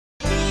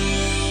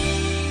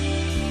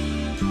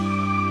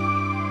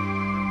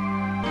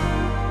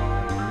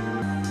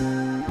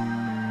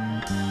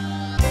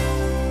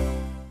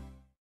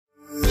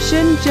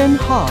Shenzhen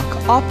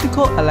Hawk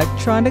Optical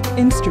Electronic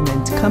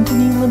Instrument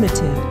Company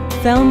Limited,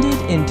 founded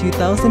in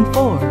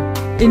 2004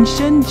 in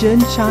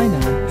Shenzhen,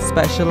 China,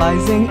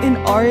 specializing in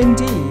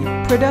R&D,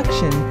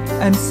 production,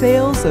 and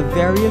sales of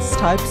various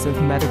types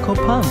of medical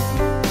pump.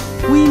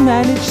 We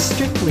manage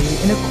strictly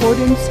in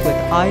accordance with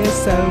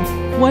ISO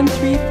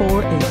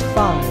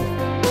 13485,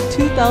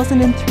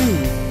 2003,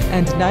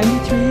 and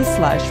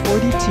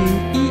 93/42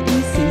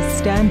 EEC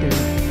standard,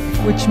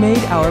 which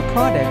made our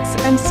products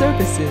and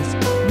services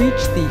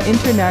reach the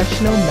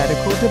International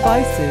Medical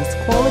Devices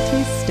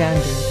Quality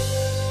Standard.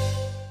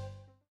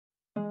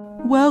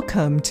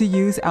 Welcome to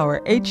use our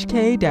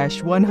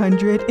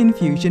HK-100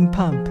 infusion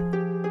pump.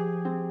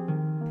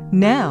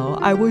 Now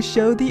I will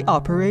show the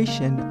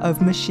operation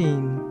of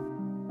machine.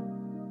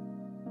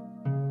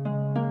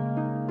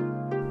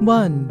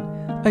 1.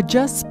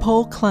 Adjust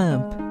pole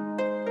clamp.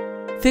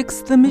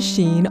 Fix the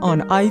machine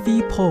on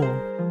IV pole.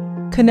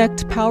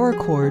 Connect power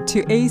cord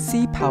to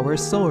AC power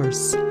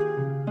source.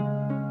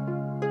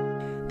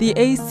 The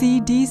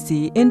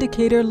AC/DC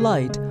indicator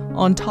light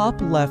on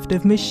top left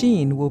of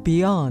machine will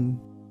be on.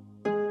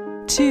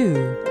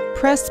 2.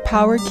 Press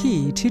power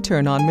key to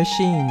turn on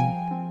machine.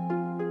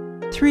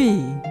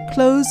 3.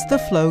 Close the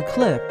flow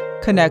clip.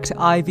 Connect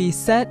IV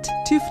set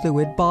to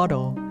fluid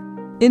bottle.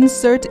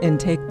 Insert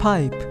intake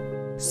pipe.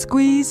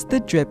 Squeeze the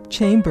drip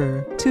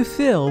chamber to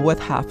fill with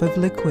half of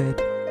liquid.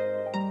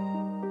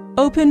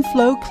 Open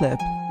flow clip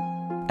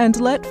and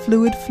let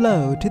fluid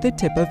flow to the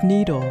tip of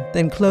needle,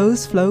 then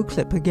close flow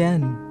clip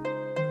again.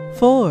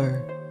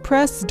 4.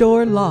 Press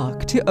door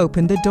lock to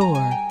open the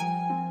door.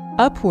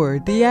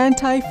 Upward the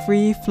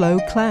anti-free flow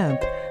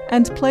clamp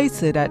and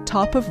place it at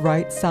top of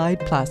right side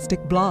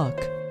plastic block.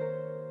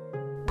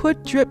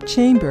 Put drip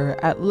chamber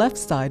at left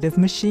side of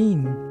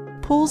machine.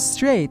 Pull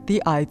straight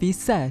the IV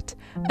set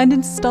and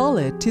install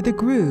it to the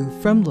groove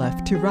from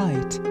left to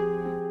right.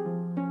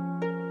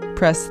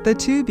 Press the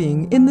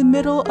tubing in the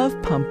middle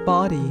of pump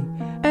body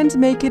and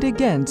make it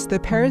against the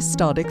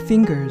peristaltic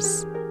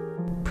fingers.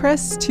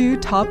 Press 2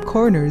 top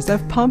corners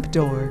of pump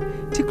door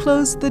to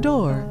close the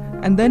door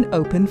and then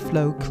open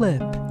flow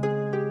clip.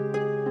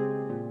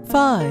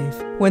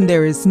 5. When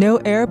there is no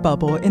air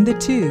bubble in the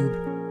tube,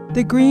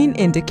 the green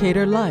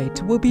indicator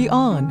light will be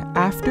on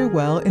after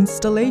well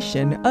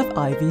installation of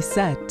IV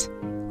set,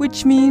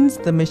 which means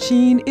the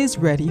machine is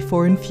ready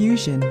for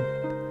infusion.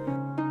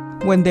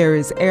 When there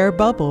is air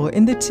bubble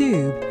in the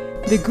tube,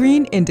 the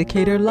green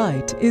indicator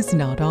light is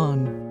not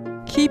on.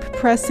 Keep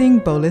pressing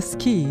bolus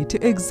key to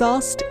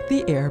exhaust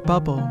the air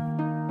bubble.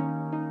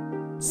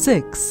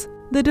 6.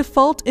 The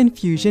default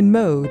infusion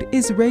mode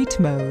is rate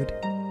mode.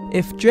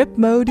 If drip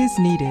mode is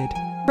needed,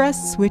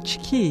 press switch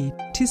key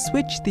to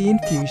switch the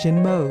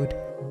infusion mode.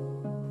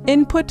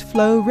 Input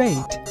flow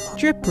rate,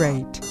 drip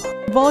rate,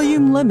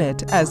 volume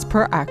limit as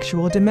per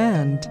actual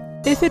demand.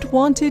 If it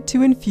wanted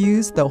to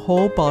infuse the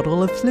whole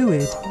bottle of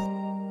fluid,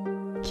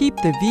 keep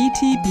the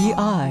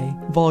VTBI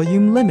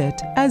volume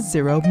limit as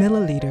 0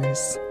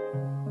 milliliters.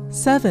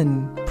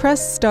 7.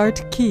 Press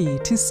Start key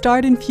to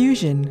start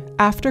infusion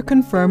after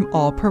confirm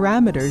all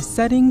parameters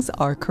settings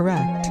are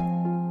correct.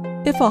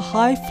 If a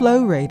high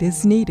flow rate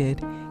is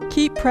needed,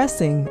 keep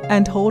pressing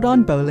and hold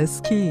on bolus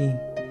key.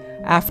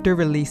 After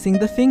releasing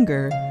the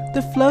finger,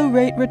 the flow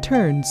rate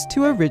returns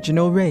to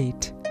original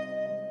rate.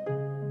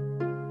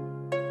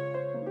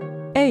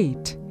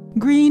 8.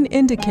 Green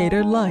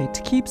indicator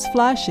light keeps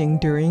flashing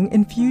during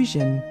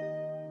infusion.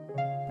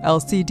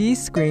 LCD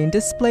screen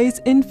displays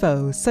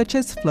info such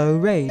as flow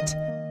rate,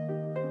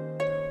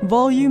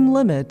 volume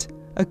limit,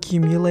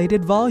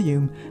 accumulated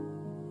volume,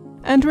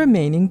 and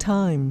remaining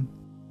time.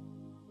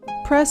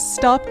 Press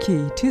Stop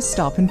key to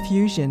stop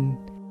infusion.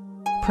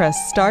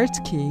 Press Start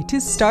key to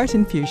start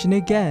infusion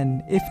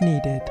again if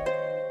needed.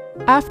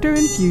 After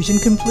infusion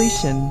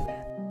completion,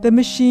 the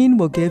machine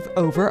will give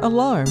over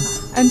alarm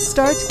and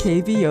start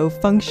KVO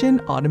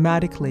function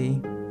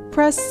automatically.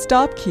 Press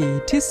Stop key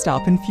to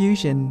stop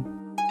infusion.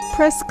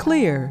 Press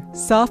Clear,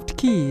 soft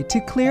key to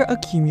clear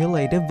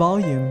accumulated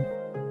volume.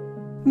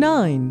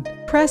 9.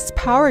 Press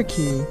Power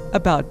key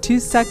about 2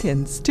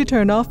 seconds to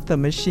turn off the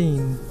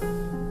machine.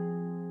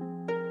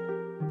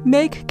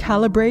 Make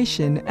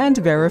calibration and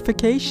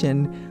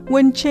verification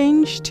when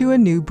changed to a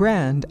new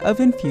brand of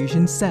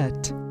infusion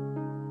set.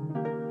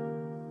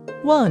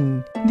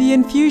 1. The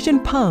infusion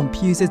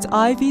pump uses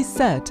IV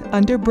set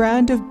under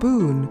brand of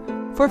Boone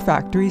for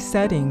factory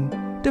setting,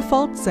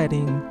 default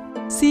setting.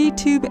 See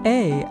Tube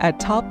A at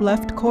top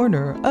left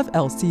corner of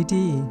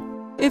LCD.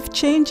 If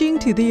changing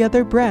to the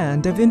other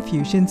brand of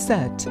infusion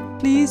set,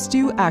 please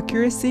do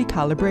accuracy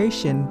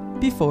calibration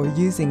before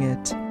using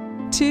it.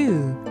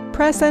 2.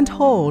 Press and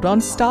hold on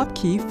Stop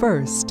key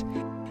first,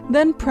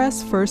 then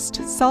press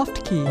first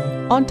Soft key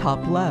on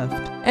top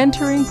left,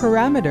 entering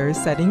parameter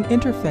setting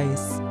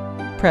interface.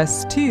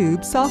 Press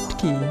Tube Soft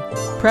key,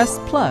 press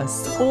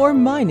plus or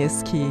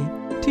minus key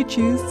to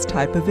choose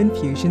type of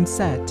infusion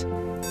set.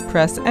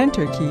 Press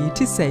Enter key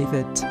to save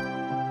it.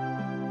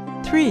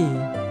 3.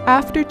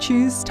 After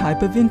choose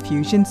type of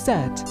infusion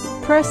set,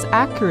 press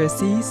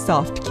Accuracy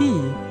Soft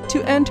key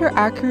To enter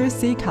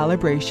accuracy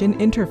calibration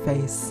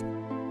interface,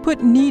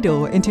 put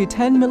needle into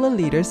 10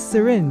 milliliters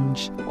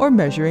syringe or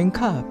measuring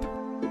cup.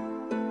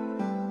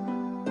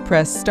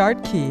 Press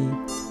Start key.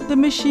 The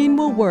machine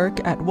will work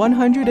at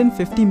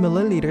 150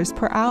 milliliters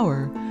per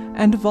hour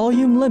and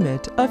volume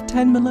limit of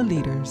 10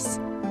 milliliters.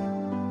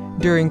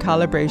 During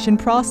calibration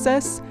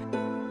process,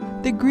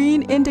 the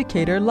green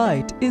indicator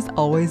light is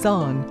always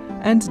on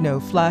and no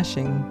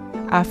flashing.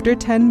 After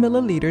 10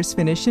 milliliters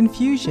finish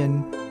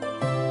infusion,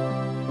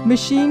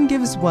 machine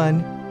gives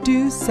one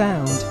 "do"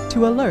 sound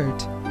to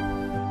alert.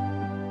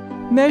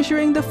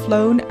 Measuring the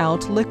flown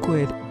out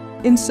liquid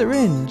in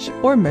syringe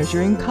or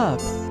measuring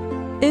cup.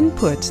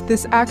 Input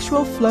this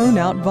actual flown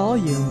out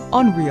volume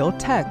on real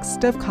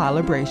text of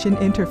calibration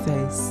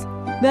interface.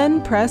 Then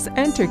press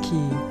Enter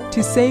key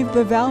to save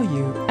the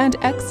value and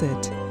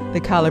exit.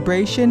 The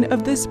calibration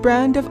of this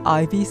brand of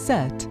IV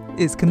set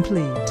is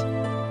complete.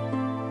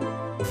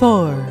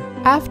 4.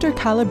 After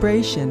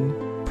calibration,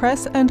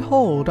 press and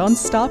hold on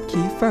Stop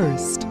key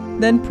first.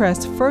 Then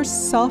press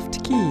first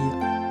Soft key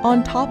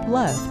on top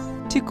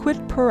left to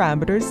quit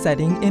parameter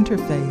setting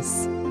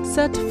interface.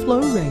 Set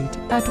flow rate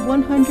at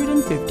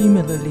 150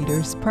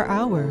 milliliters per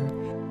hour.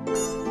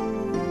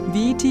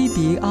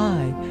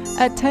 VTBI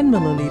at 10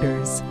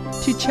 milliliters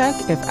to check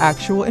if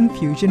actual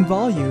infusion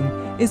volume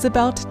is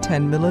about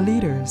 10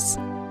 milliliters.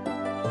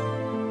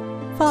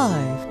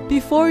 5.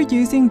 Before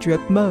using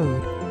drip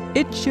mode,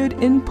 it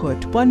should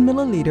input 1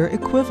 milliliter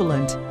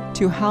equivalent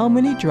to how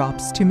many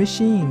drops to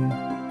machine.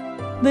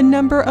 The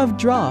number of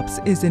drops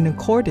is in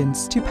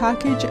accordance to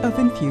package of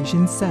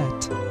infusion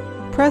set.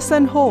 Press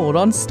and hold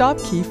on Stop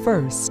key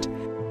first,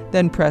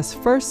 then press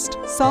first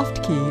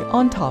Soft key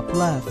on top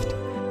left,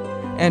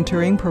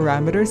 entering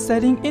parameter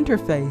setting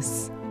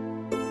interface.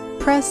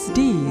 Press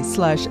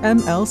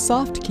D/ML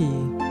Soft key.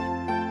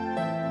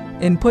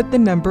 Input the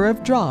number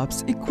of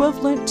drops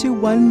equivalent to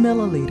 1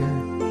 milliliter.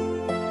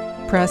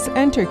 Press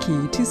Enter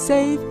key to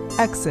save,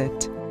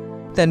 exit.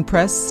 Then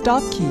press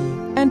Stop key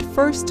and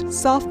first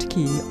Soft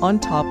key on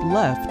top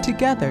left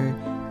together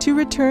to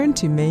return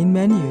to main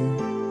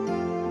menu.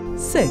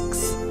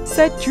 6.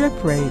 Set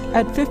drip rate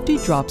at 50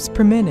 drops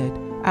per minute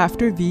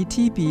after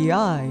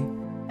VTBI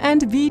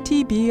and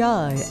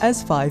VTBI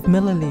as 5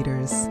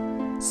 milliliters.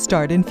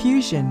 Start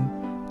infusion.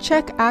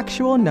 Check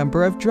actual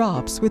number of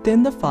drops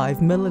within the 5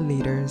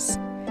 milliliters.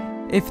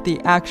 If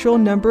the actual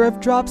number of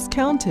drops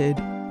counted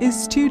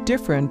is too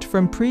different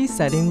from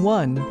presetting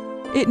 1,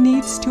 it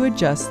needs to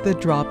adjust the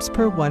drops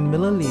per 1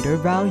 milliliter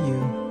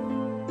value.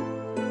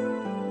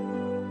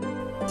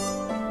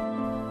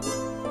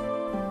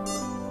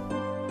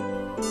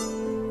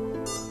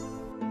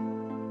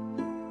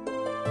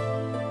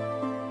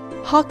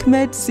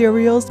 Hawkmed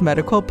Serials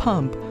Medical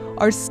Pump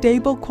are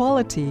stable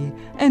quality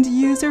and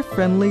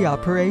user-friendly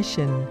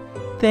operation.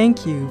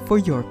 Thank you for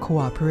your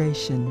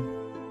cooperation.